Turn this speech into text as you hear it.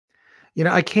You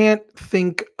know, I can't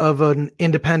think of an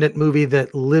independent movie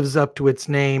that lives up to its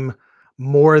name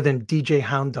more than DJ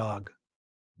Hound Dog.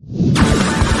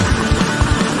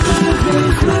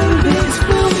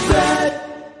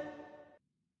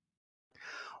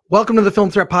 Welcome to the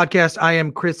Film Threat Podcast. I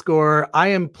am Chris Gore. I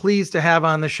am pleased to have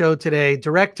on the show today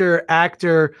director,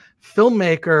 actor,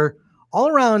 filmmaker,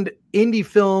 all-around indie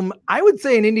film. I would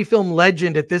say an indie film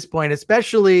legend at this point,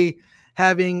 especially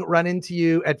having run into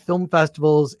you at film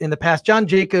festivals in the past. Jon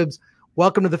Jacobs,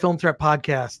 welcome to the Film Threat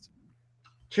Podcast.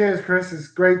 Cheers, Chris. It's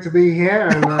great to be here.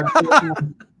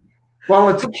 And well,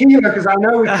 a tequila, because I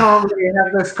know we can't really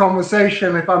have this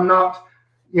conversation if I'm not,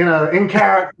 you know, in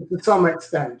character to some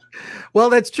extent. Well,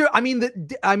 that's true. I mean,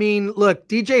 look,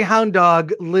 DJ Hound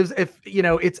Dog lives, if you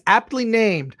know, it's aptly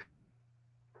named.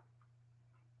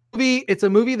 It's a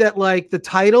movie that, like, the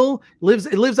title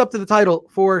lives up to the title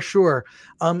for sure.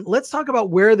 Let's talk about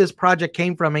where this project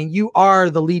came from. And you are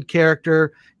the lead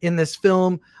character in this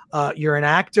film. You're an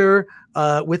actor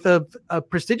with a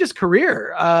prestigious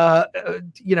career,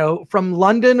 you know, from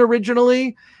London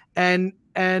originally. And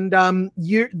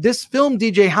this film,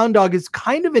 DJ Hound Dog, is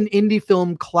kind of an indie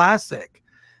film classic.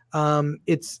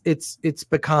 It's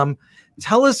become.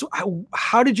 Tell us,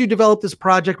 how did you develop this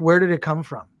project? Where did it come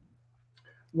from?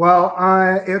 Well,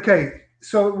 okay,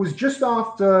 so it was just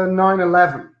after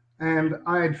 9/11, and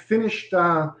I had finished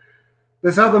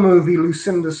this other movie,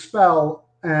 Lucinda's Spell,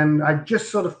 and I just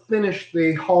sort of finished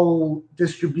the whole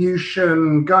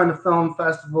distribution, going to film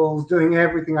festivals, doing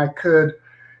everything I could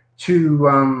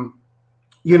to,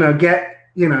 get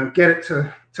it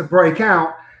to break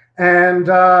out. And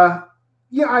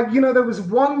there was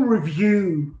one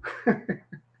review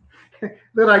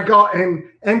that I got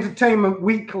in Entertainment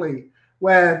Weekly,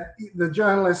 where the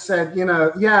journalist said,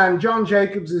 and Jon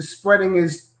Jacobs is spreading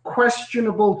his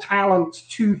questionable talents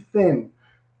too thin.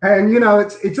 And,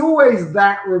 it's always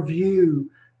that review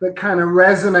that kind of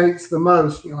resonates the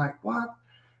most. You're like, what?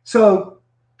 So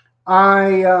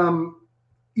I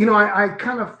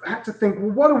kind of had to think,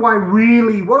 well,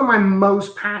 what am I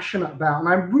most passionate about? And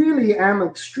I really am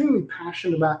extremely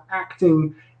passionate about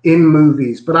acting in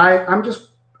movies. But I'm just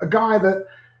a guy that,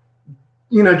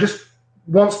 just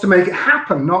wants to make it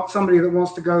happen, not somebody that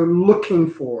wants to go looking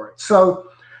for it. So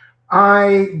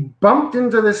I bumped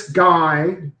into this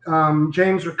guy,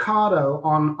 James Ricardo,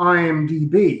 on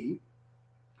IMDb,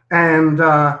 and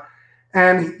I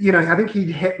think he'd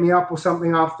hit me up or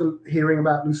something after hearing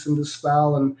about Lucinda's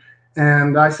Spell,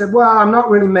 and I said, well, I'm not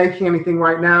really making anything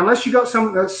right now, unless you got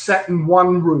something that's set in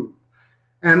one room.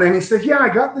 And then he said, yeah, I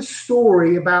got this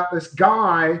story about this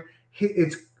guy.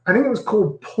 I think it was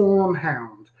called Porn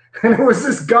Hound. And it was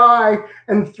this guy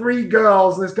and three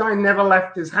girls. This guy never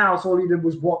left his house. All he did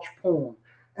was watch porn.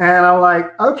 And I'm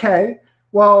like, okay,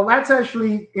 well, that's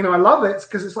actually, I love it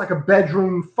because it's like a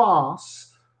bedroom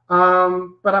farce.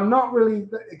 But I'm not really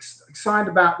excited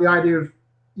about the idea of,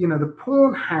 the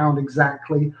Porn Hound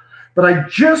exactly. But I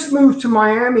just moved to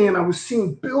Miami and I was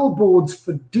seeing billboards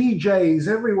for DJs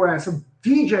everywhere. So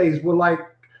DJs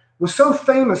were so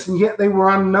famous, and yet they were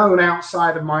unknown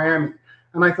outside of Miami.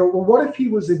 And I thought, well, what if he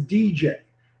was a DJ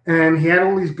and he had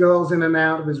all these girls in and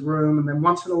out of his room, and then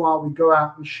once in a while we'd go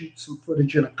out and shoot some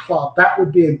footage in a club? That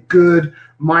would be a good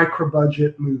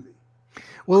micro-budget movie.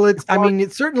 Well, it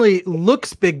certainly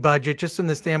looks big budget, just from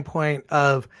the standpoint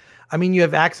of, you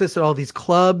have access to all these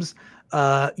clubs,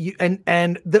 and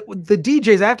the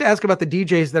DJs. I have to ask about the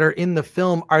DJs that are in the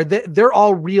film. They're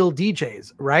all real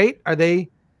DJs, right? Are they?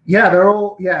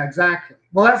 Yeah, exactly.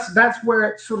 Well, that's where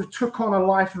it sort of took on a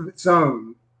life of its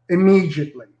own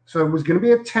immediately. So it was going to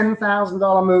be a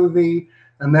 $10,000 movie,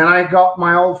 and then I got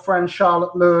my old friend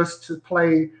Charlotte Lewis to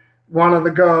play one of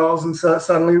the girls, and so it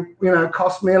suddenly,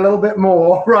 cost me a little bit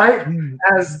more, right?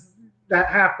 As that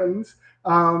happens,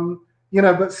 But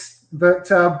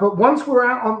once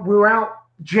we're out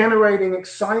generating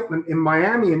excitement in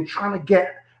Miami and trying to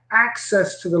get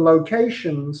access to the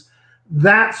locations.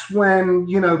 That's when,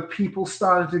 people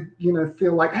started to,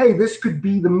 feel like, hey, this could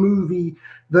be the movie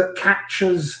that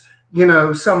captures,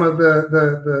 some of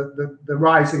the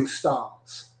rising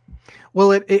stars.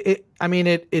 Well,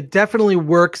 it definitely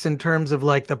works in terms of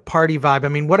like the party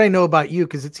vibe. What I know about you,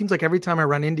 because it seems like every time I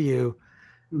run into you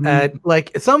at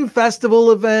like some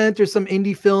festival event or some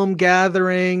indie film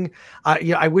gathering,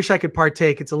 I wish I could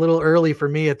partake. It's a little early for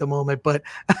me at the moment, but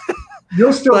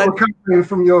you're still recovering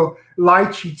from your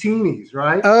lychee teenies,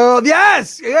 right? Oh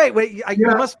yes. Wait. You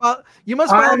must follow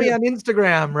me on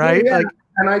Instagram, right? Yeah.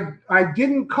 And I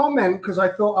didn't comment because I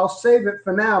thought I'll save it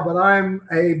for now, but I'm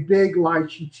a big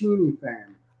lychee teeny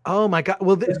fan. Oh my God.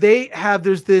 Well,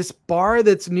 there's this bar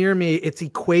that's near me. It's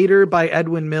Equator by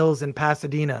Edwin Mills in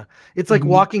Pasadena. It's like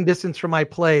walking distance from my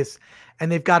place.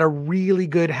 And they've got a really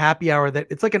good happy hour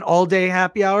it's like an all day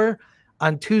happy hour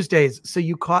on Tuesdays. So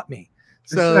you caught me.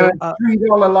 So $3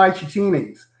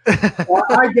 lycheetinis. Well,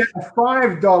 I get a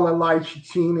 $5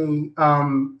 lycheetini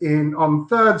on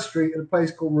 3rd Street at a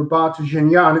place called Rabata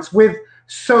Jinyan. It's with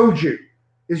soju.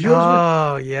 Is yours?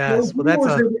 Oh, yes. Well,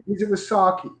 is it with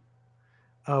sake?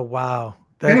 Oh, wow.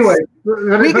 Anyway,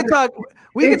 we could talk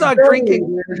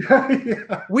drinking.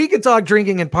 Yeah. We could talk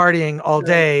drinking and partying all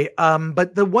day.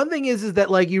 But the one thing is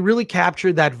that like you really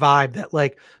captured that vibe, that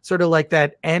like sort of like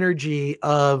that energy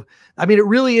of, I mean, it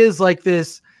really is like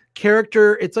this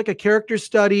character. It's like a character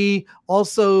study,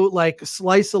 also like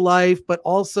slice of life, but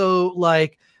also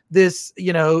like this,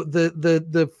 you know,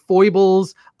 the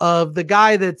foibles of the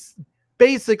guy that's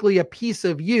basically a piece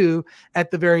of you at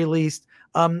the very least.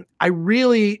 I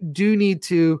really do need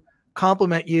to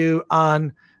compliment you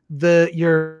on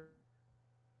your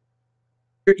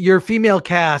female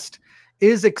cast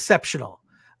is exceptional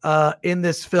in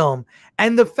this film.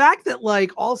 And the fact that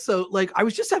like, also like, I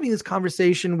was just having this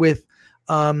conversation with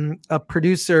a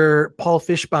producer, Paul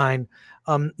Fishbein.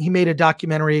 He made a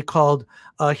documentary called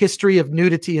History of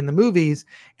Nudity in the Movies.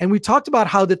 And we talked about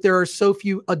how that there are so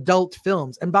few adult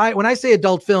films. And when I say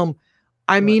adult film,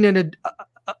 I mean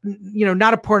you know,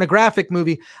 not a pornographic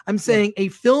movie. I'm saying a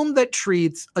film that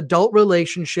treats adult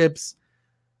relationships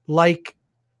like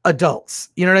adults.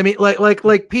 You know what I mean?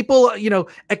 Like people, you know,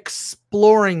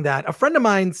 exploring that. A friend of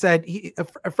mine said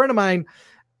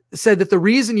that the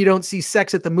reason you don't see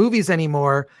sex at the movies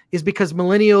anymore is because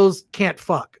millennials can't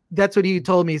fuck. That's what he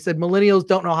told me. He said millennials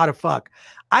don't know how to fuck.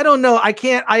 I don't know. I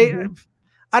don't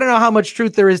know how much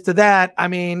truth there is to that. I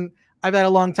mean, I've had a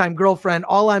long time girlfriend.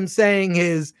 All I'm saying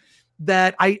is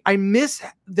that I miss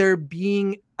there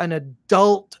being an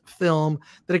adult film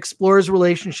that explores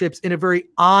relationships in a very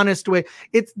honest way.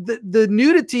 It's the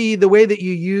nudity, the way that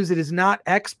you use it is not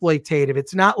exploitative.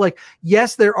 It's not like,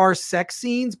 yes, there are sex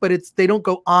scenes, but they don't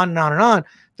go on and on and on.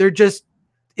 They're just,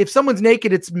 if someone's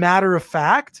naked, it's matter of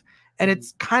fact. And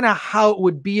it's kind of how it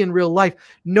would be in real life.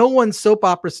 No one soap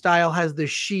opera style has the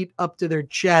sheet up to their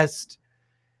chest,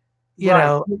 you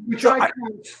know, which I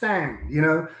can't stand, you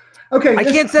know. Okay, I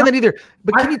can't stand that either.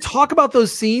 But can you talk about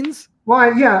those scenes?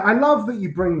 Well, yeah, I love that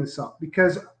you bring this up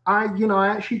because I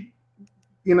actually,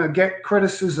 get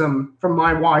criticism from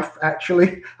my wife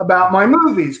actually about my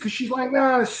movies because she's like,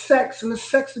 no, it's sex and it's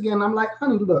sex again. I'm like,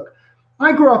 honey, look,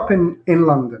 I grew up in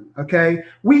London. Okay,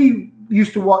 we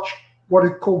used to watch what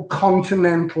are called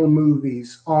continental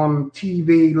movies on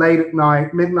TV late at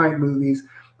night, midnight movies.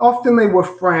 Often they were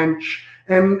French.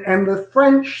 And the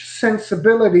French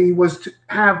sensibility was to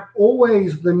have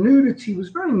always the nudity was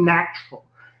very natural.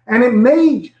 And it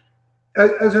made,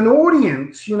 as an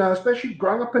audience, especially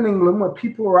growing up in England where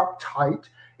people are uptight,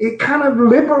 it kind of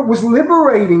was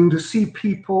liberating to see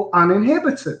people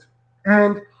uninhibited.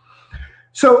 And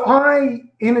so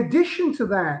in addition to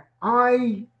that,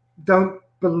 I don't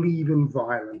believe in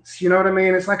violence. You know what I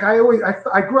mean? It's like I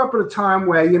grew up at a time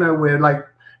where, we're like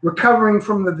recovering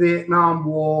from the Vietnam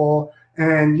War.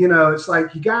 And, it's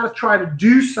like you got to try to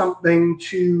do something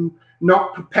to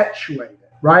not perpetuate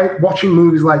it, right? Watching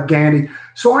movies like Gandhi.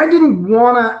 So I didn't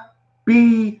want to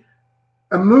be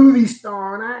a movie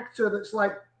star, an actor that's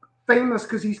like famous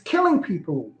because he's killing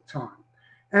people all the time.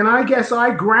 And I guess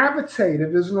I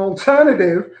gravitated as an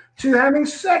alternative to having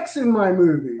sex in my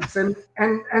movies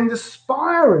and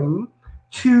aspiring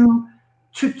to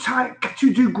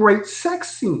do great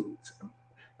sex scenes.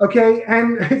 Okay,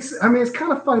 and it's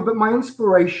kind of funny, but my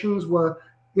inspirations were,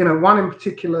 one in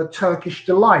particular, Turkish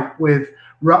Delight with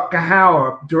Rutger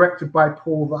Hauer, directed by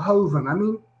Paul Verhoeven. I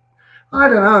mean, I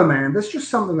don't know, man. There's just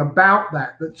something about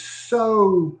that that's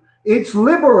it's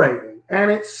liberating, and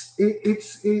it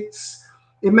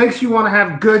makes you want to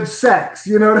have good sex.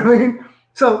 You know what I mean?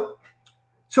 So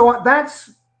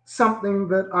that's something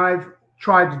that I've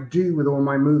tried to do with all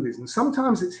my movies, and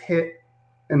sometimes it's hit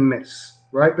and miss.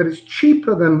 Right, but it's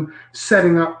cheaper than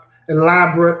setting up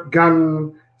elaborate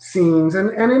gun scenes, and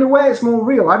in a way, it's more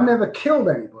real. I've never killed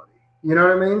anybody, you know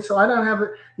what I mean? So I don't have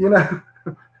it,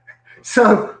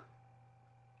 So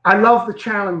I love the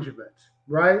challenge of it,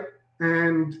 right?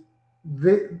 And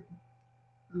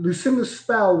Lucinda's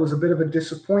Spell was a bit of a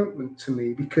disappointment to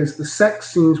me because the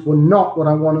sex scenes were not what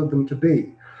I wanted them to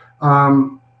be,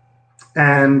 and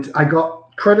I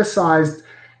got criticized.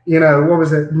 What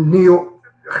was it, New York?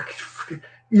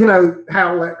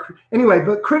 How anyway,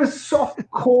 but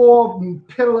softcore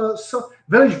pillow.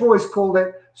 Village Voice called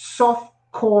it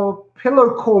softcore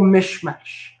pillowcore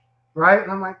mishmash, right? And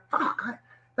I'm like, fuck,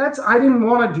 I didn't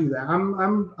want to do that.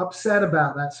 I'm upset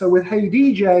about that. So with Hey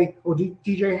DJ or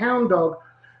DJ Hound Dog,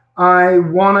 I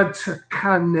wanted to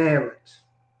kind of nail it.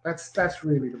 That's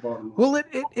really the bottom line. Well,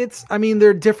 it's, I mean, there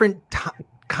are different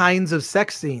kinds of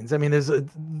sex scenes. I mean,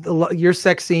 your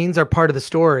sex scenes are part of the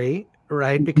story,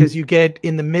 right? Because you get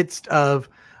in the midst of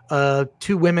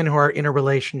two women who are in a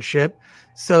relationship.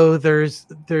 So there's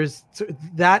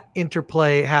that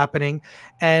interplay happening,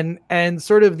 and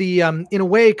sort of the in a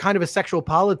way kind of a sexual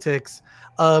politics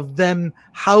of them,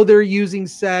 how they're using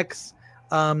sex,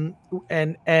 and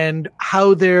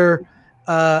how they're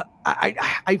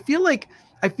I feel like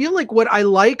what I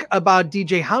like about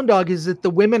DJ Hound Dog is that the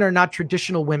women are not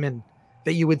traditional women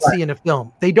that you would see in a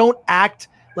film. They don't act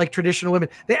like traditional women.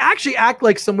 They actually act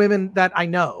like some women that I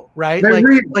know, right? They're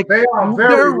real.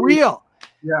 They're real.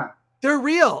 Yeah. They're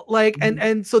real. Like,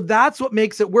 and so that's what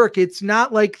makes it work. It's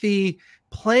not like the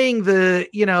playing the,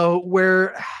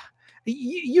 where,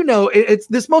 it's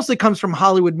this mostly comes from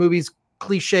Hollywood movies,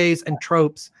 cliches and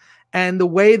tropes. And the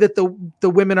way that the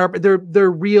women are,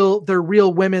 they're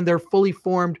real women. They're fully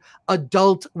formed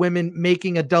adult women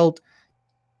making adult.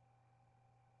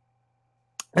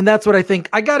 And that's what I think.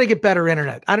 I got to get better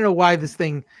internet. I don't know why this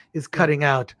thing is cutting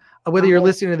out. Whether you're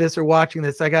listening to this or watching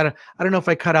this, I don't know if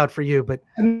I cut out for you, but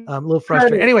I'm a little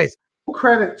frustrated. Anyways.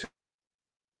 Credit.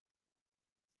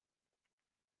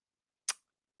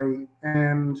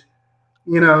 And,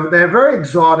 they're very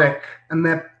exotic and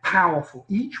they're powerful.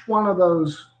 Each one of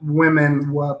those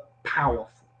women were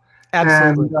powerful.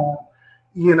 Absolutely.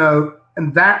 And,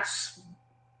 and that's,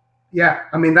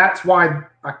 that's why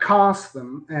I cast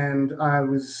them. And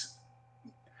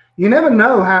you never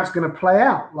know how it's going to play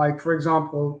out. Like, for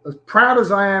example, as proud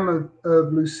as I am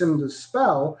of Lucinda's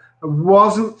spell, I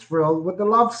wasn't thrilled with the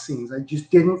love scenes. I just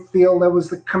didn't feel there was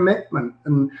the commitment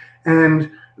and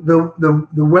the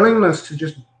willingness to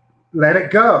just let it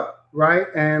go, right?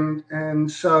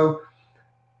 And so,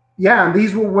 yeah,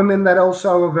 these were women that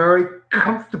also are very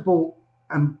comfortable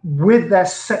and with their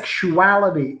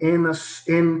sexuality in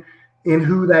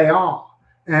who they are,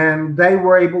 and they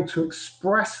were able to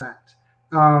express that.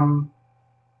 But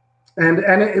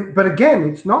again,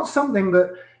 it's not something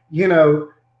that,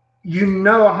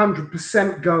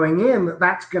 100% going in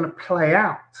that's going to play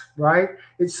out, right?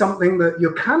 It's something that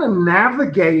you're kind of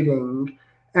navigating,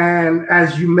 and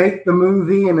as you make the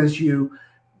movie and as you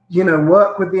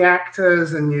work with the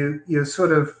actors and you're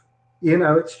sort of,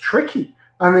 it's tricky.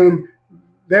 I mean,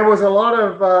 there was a lot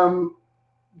of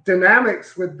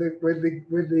dynamics with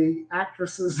the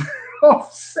actresses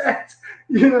off set,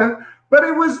 But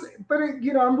I'm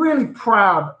really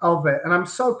proud of it, and I'm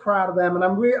so proud of them. And I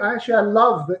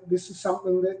love that this is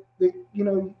something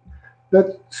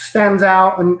that stands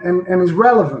out and is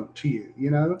relevant to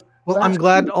you. Well, I'm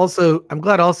glad also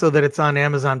that it's on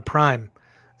Amazon Prime,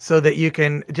 so that you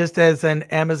can, just as an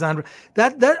Amazon,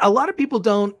 that a lot of people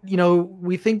don't,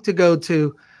 we think to go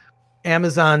to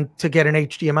Amazon to get an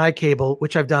HDMI cable,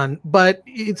 which I've done, but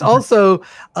it's also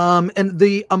and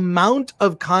the amount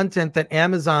of content that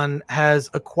Amazon has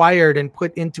acquired and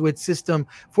put into its system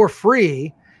for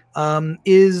free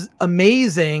is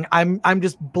amazing. I'm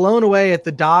just blown away at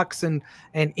the docs and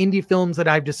indie films that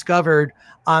I've discovered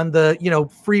on the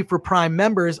free for Prime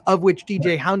members, of which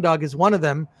DJ Hound Dog is one of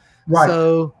them. Right.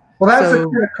 So that's a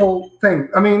critical thing.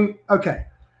 I mean, okay,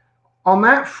 on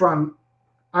that front,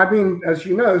 I've been, as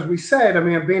you know, as we said, I've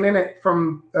been in it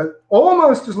from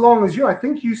almost as long as you. I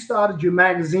think you started your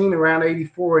magazine around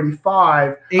 84,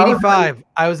 85. 85.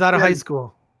 I was out of high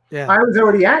school. Yeah. I was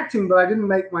already acting, but I didn't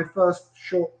make my first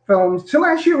short films till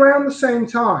actually around the same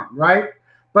time, right?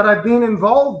 But I've been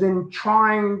involved in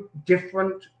trying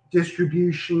different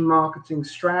distribution marketing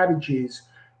strategies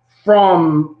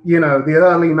from, the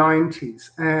early 90s.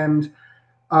 And,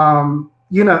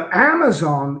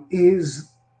 Amazon is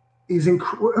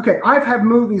okay. I've had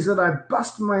movies that I've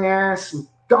busted my ass and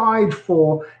died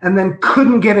for, and then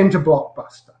couldn't get into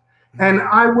Blockbuster, and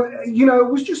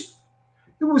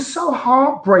it was so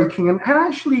heartbreaking, and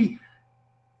actually,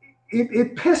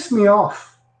 it pissed me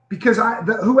off because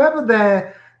whoever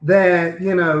their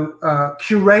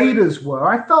curators were,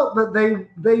 I felt that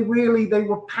they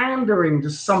were pandering to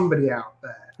somebody out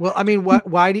there. Well, I mean,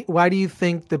 why do you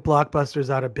think that Blockbuster's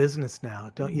out of business now?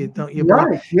 Don't you?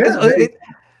 Right. Yeah.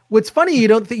 What's funny,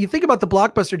 you think about the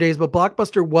Blockbuster days, but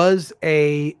Blockbuster was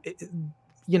they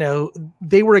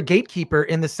were a gatekeeper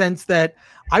in the sense that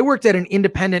I worked at an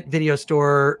independent video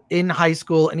store in high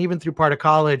school and even through part of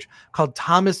college called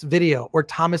Thomas Video or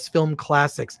Thomas Film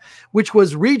Classics, which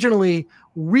was regionally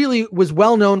really was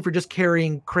well known for just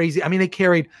carrying crazy. I mean, they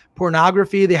carried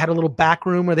pornography. They had a little back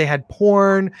room where they had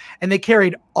porn, and they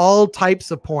carried all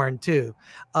types of porn too.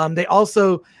 They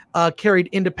also carried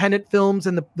independent films.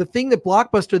 And the thing that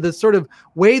Blockbuster, the sort of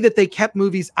way that they kept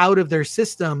movies out of their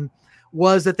system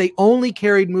was that they only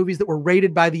carried movies that were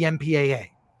rated by the MPAA.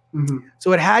 Mm-hmm.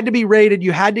 So it had to be rated.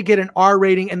 You had to get an R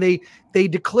rating. And they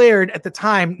declared at the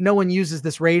time, no one uses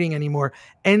this rating anymore.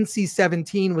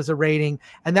 NC-17 was a rating.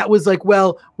 And that was like,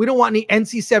 well, we don't want any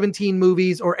NC-17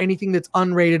 movies or anything that's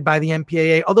unrated by the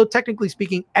MPAA. Although technically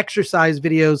speaking, exercise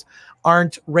videos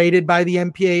aren't rated by the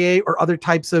MPAA or other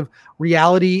types of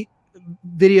reality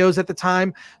videos at the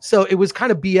time. So it was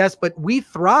kind of BS, but we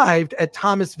thrived at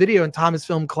Thomas Video and Thomas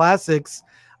Film Classics.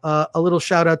 A little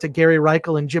shout out to Gary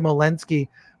Reichel and Jim Olensky,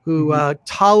 who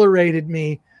tolerated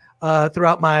me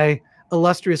throughout my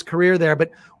illustrious career there.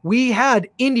 But we had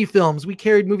indie films. We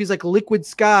carried movies like Liquid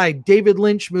Sky, David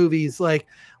Lynch movies. Like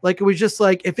it was just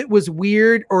like, if it was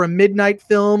weird or a midnight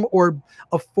film or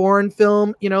a foreign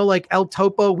film, you know, like El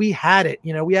Topo, we had it.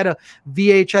 You know, we had a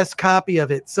VHS copy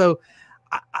of it. So,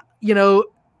 you know,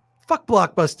 fuck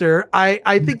Blockbuster.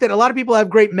 I think that a lot of people have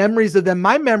great memories of them.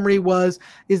 My memory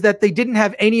is that they didn't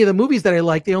have any of the movies that I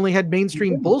liked. They only had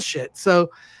mainstream bullshit.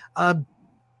 So, and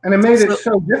it made it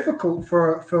so difficult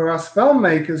for us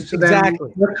filmmakers to then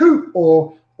recoup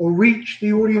or reach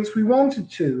the audience we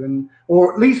wanted to, and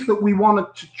or at least that we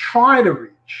wanted to try to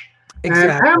reach. And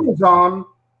Amazon,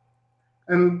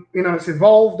 and you know, it's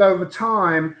evolved over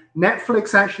time.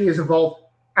 Netflix actually has evolved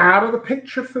out of the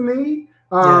picture for me.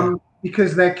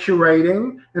 Because they're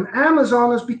curating, and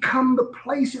Amazon has become the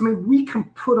place. I mean, we can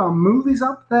put our movies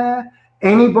up there.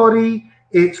 Anybody,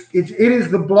 it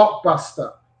is the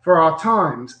Blockbuster for our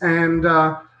times. And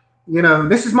you know,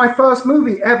 this is my first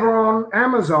movie ever on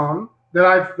Amazon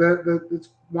that it's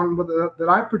one that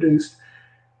I produced,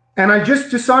 and I just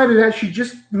decided, actually,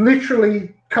 just literally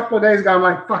a couple of days ago, I'm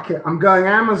like, fuck it, I'm going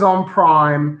Amazon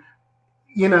Prime.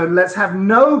 You know, let's have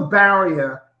no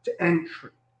barrier to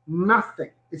entry, nothing.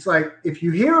 It's like, if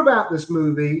you hear about this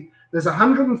movie, there's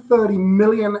 130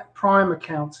 million Prime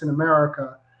accounts in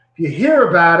America. If you hear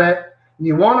about it and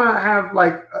you want to have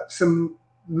like some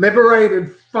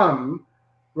liberated fun,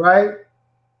 right?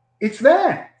 It's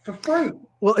there for free.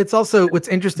 Well, it's also, what's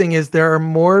interesting is there are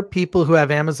more people who have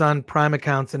Amazon Prime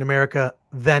accounts in America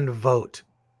than vote.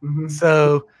 Mm-hmm.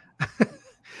 So,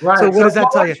 right. So what does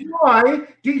that tell you? Why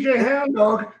DJ Hound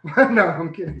Dog? No,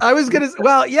 I'm kidding. I was gonna.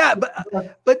 Well, yeah,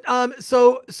 but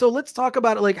so let's talk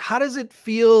about it. Like, how does it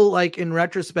feel like in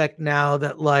retrospect now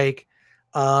that like,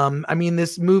 I mean,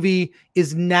 this movie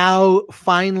is now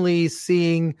finally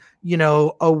seeing, you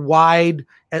know,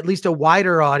 at least a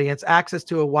wider audience, access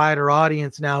to a wider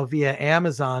audience now via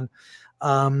Amazon.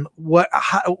 What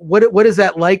is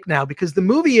that like now? Because the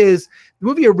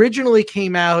movie originally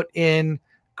came out in,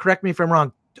 correct me if I'm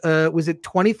wrong, was it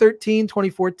 2013,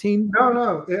 2014?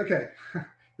 No. Okay.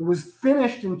 It was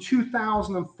finished in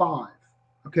 2005.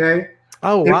 Okay.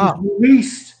 Oh, wow. It was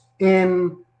released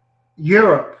in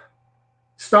Europe.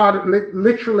 Started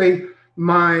literally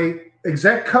my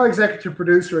executive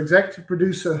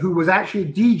producer, who was actually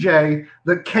a DJ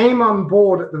that came on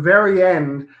board at the very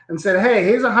end and said, hey,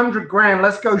 here's $100 grand.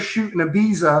 Let's go shoot in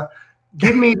Ibiza.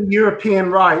 Give me the European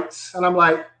rights. And I'm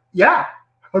like, yeah.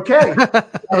 Okay.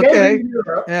 Okay.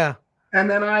 Yeah. And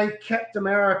then I kept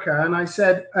America, and I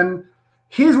said, and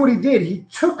here's what he did. He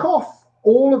took off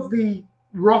all of the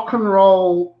rock and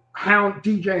roll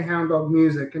DJ Hound Dog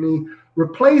music, and he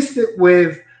replaced it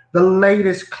with the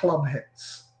latest club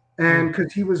hits. And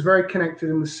because he was very connected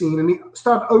in the scene, and he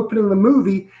started opening the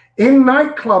movie in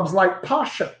nightclubs like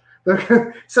Pasha.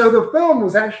 So the film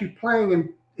was actually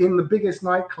playing in the biggest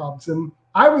nightclubs. And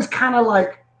I was kind of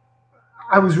like,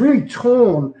 I was really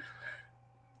torn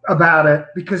about it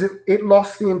because it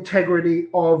lost the integrity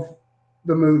of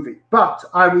the movie. But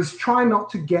I was trying not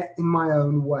to get in my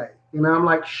own way. You know, I'm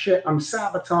like, shit, I'm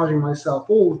sabotaging myself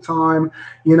all the time.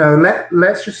 You know,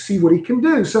 let's just see what he can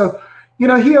do. So, you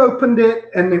know, he opened it,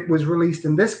 and it was released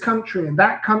in this country and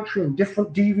that country and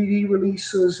different DVD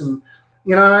releases. And,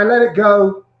 you know, I let it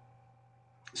go.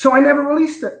 So I never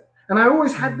released it. And I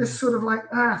always had this sort of like,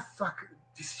 fuck it.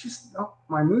 It's just not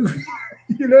my movie,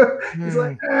 you know. It's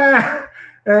like,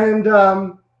 and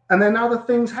then other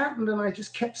things happened, and I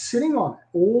just kept sitting on it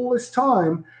all this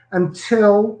time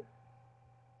until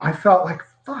I felt like,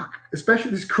 fuck, especially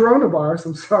this coronavirus.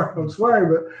 I'm sorry, I'm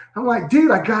swearing, but I'm like,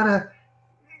 dude, I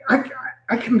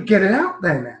can get it out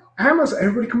there now. Amazon,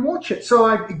 everybody can watch it. So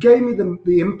it gave me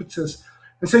the impetus.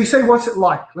 And so you say, what's it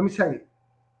like? Let me tell you,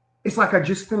 it's like I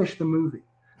just finished the movie.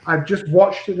 I've just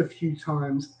watched it a few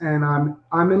times, and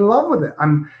I'm in love with it.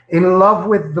 I'm in love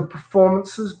with the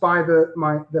performances by the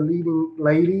leading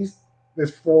ladies.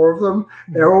 There's 4 of them.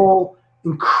 They're all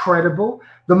incredible.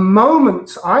 The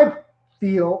moments I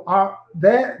feel are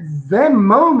their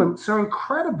moments are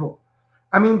incredible.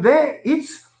 I mean,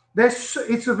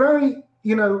 it's a very,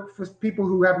 you know, for people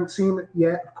who haven't seen it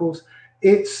yet, of course,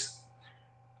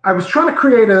 I was trying to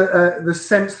create the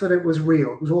sense that it was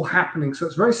real. It was all happening. So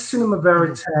it's very cinema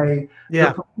verite.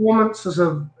 Yeah. The performances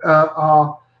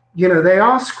are, you know, they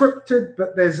are scripted,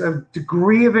 but there's a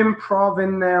degree of improv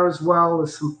in there as well.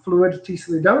 There's some fluidity.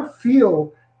 So it doesn't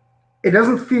feel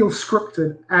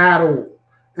scripted at all.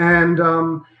 And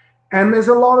there's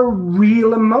a lot of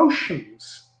real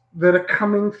emotions that are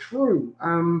coming through.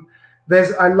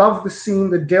 I love the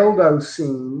dildo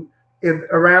scene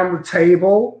around the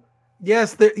table.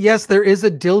 Yes, there is a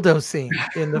dildo scene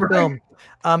in the Right. film.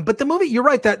 But the movie, you're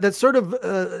right, that sort of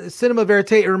cinema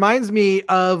verite, it reminds me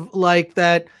of like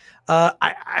that.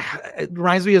 It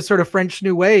reminds me of sort of French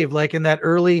New Wave, like in that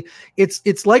early.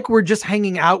 It's like we're just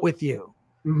hanging out with you,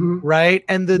 right?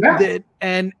 And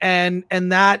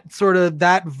and that sort of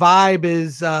that vibe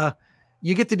is.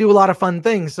 You get to do a lot of fun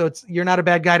things, so you're not a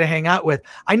bad guy to hang out with.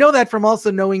 I know that from also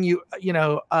knowing you, you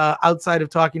know, outside of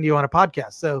talking to you on a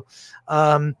podcast. So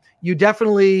you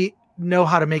definitely know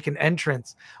how to make an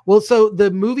entrance. Well, so the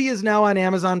movie is now on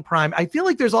Amazon Prime. I feel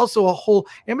like there's also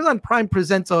Amazon Prime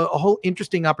presents a whole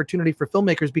interesting opportunity for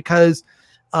filmmakers because,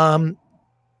 and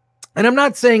I'm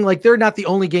not saying like they're not the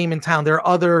only game in town. There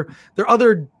are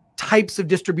other types of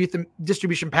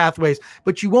distribution pathways,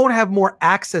 but you won't have more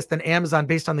access than Amazon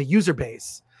based on the user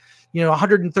base. You know,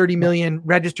 130 million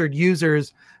registered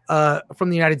users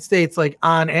from the United States, like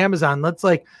on Amazon. That's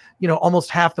like, you know, almost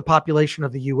half the population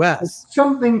of the US.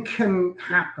 Something can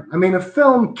happen. I mean, a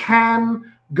film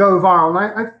can go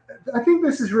viral. And I think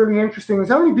this is really interesting. It's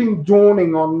only been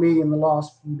dawning on me in the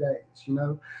last few days, you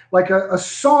know, like a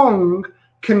song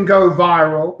can go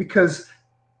viral because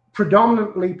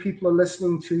predominantly people are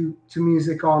listening to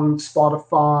music on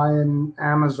Spotify and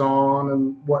Amazon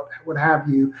and what have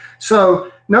you.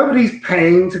 So nobody's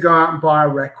paying to go out and buy a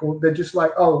record. They're just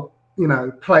like, oh, you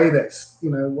know, play this, you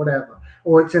know, whatever,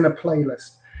 or it's in a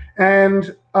playlist.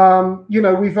 And, you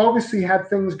know, we've obviously had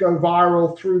things go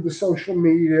viral through the social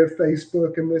media,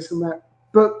 Facebook and this and that,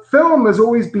 but film has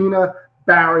always been a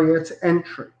barrier to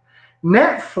entry.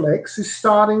 Netflix is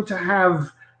starting to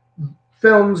have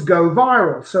films go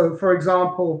viral. So, for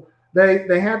example,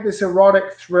 they had this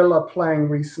erotic thriller playing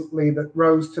recently that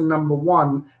rose to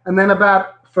 #1, and then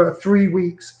for 3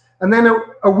 weeks, and then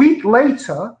a week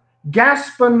later,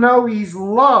 Gaspar Noé's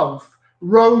Love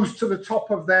rose to the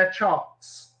top of their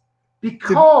charts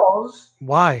because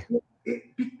why?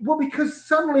 Because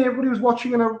suddenly everybody was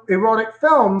watching erotic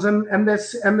films, and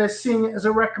they're seeing it as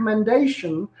a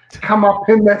recommendation come up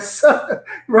in their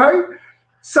right.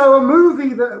 So a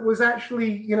movie that was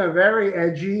actually, you know, very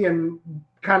edgy and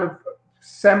kind of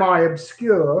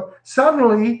semi-obscure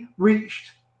suddenly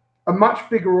reached a much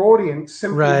bigger audience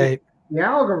simply with the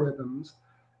algorithms.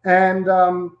 And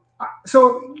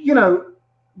so, you know,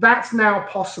 that's now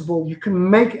possible. You can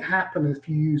make it happen if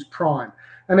you use Prime.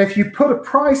 And if you put a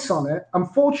price on it,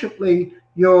 unfortunately,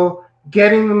 you're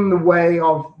getting in the way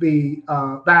of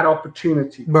that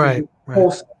opportunity. Right.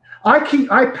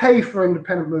 I pay for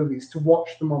independent movies to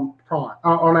watch them on Prime,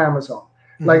 on Amazon.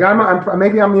 Like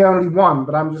maybe I'm the only one,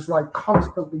 but I'm just like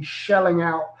constantly shelling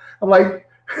out. I'm like,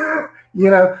 you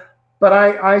know, but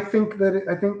I think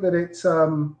that it's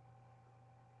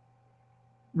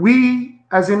we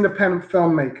as independent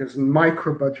filmmakers and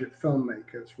micro budget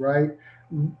filmmakers, right?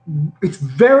 It's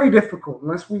very difficult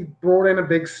unless we brought in a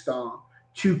big star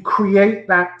to create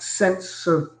that sense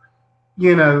of,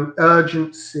 you know,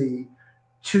 urgency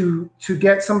to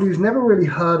get somebody who's never really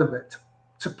heard of it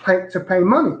to pay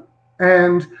money.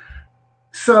 And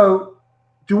so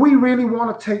do we really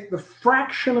want to take the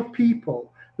fraction of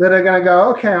people that are going to go,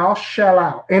 okay, I'll shell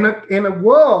out in a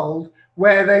world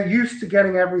where they're used to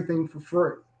getting everything for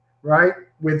free, right?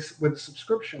 With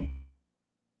subscription.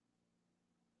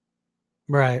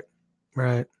 Right.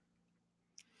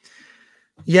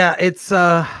 Yeah, it's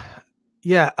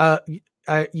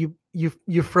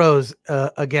you froze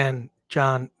again,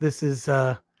 John. This is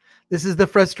the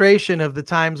frustration of the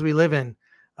times we live in,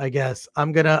 I guess.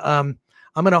 I'm gonna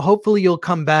hopefully you'll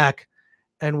come back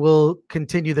and we'll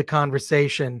continue the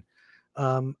conversation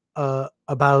about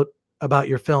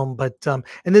your film. But and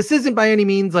this isn't by any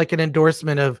means like an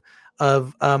endorsement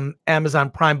of Amazon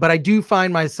Prime, but I do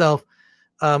find myself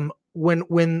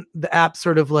when the app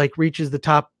sort of like reaches the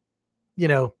top, you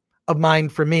know, of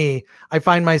mind for me, I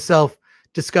find myself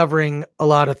discovering a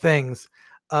lot of things.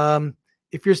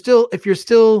 If you're still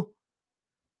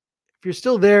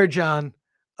there, Jon,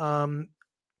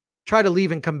 try to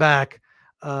leave and come back,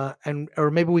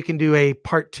 or maybe we can do a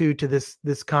part 2 to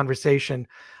this conversation.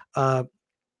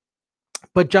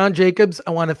 But Jon Jacobs,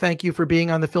 I want to thank you for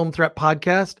being on the Film Threat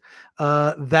podcast.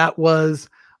 That was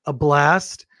a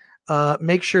blast.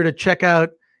 Make sure to check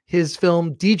out his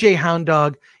film, DJ Hound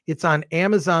Dog. It's on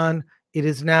Amazon. It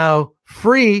is now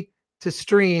free to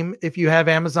stream if you have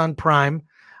Amazon Prime.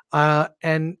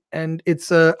 And it's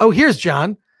here's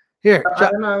Jon. Here, Jon.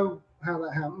 I don't know how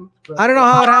that happened. I don't know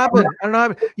how it happened. I don't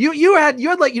know. You had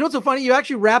like, what's so funny? You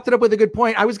actually wrapped it up with a good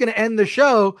point. I was going to end the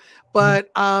show, but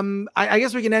I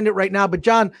guess we can end it right now. But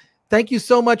Jon, thank you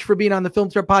so much for being on the Film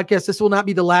Threat podcast. This will not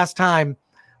be the last time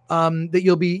that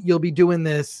you'll be doing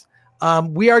this.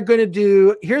 We are going to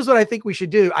do. Here's what I think we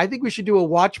should do. I think we should do a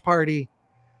watch party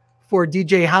for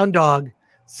DJ Hound Dog.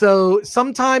 So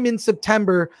sometime in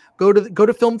September, go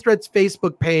to Film Threat's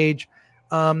Facebook page.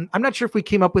 I'm not sure if we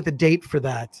came up with a date for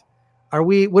that. What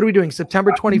are we doing?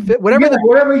 September 25th?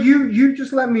 Whatever you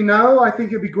just let me know. I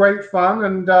think it'd be great fun.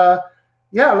 And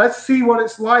let's see what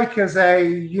it's like as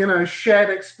a, shared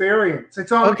experience.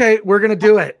 It's on. Okay, we're going to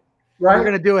do it. Right. We're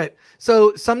going to do it.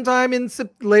 So sometime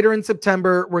later in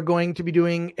September, we're going to be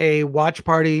doing a watch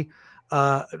party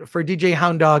for DJ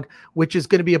Hound Dog, which is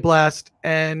going to be a blast.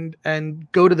 And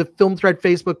go to the Film Threat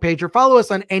Facebook page or follow us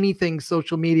on anything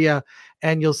social media,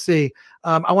 and you'll see.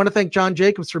 I want to thank Jon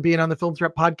Jacobs for being on the Film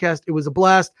Threat podcast. It was a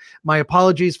blast. My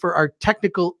apologies for our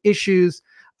technical issues,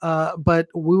 but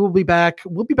we will be back.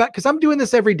 We'll be back because I'm doing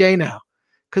this every day now,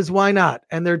 because why not?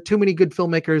 And there are too many good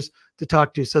filmmakers to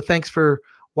talk to. So thanks for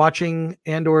watching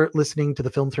and or listening to the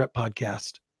Film Threat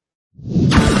podcast.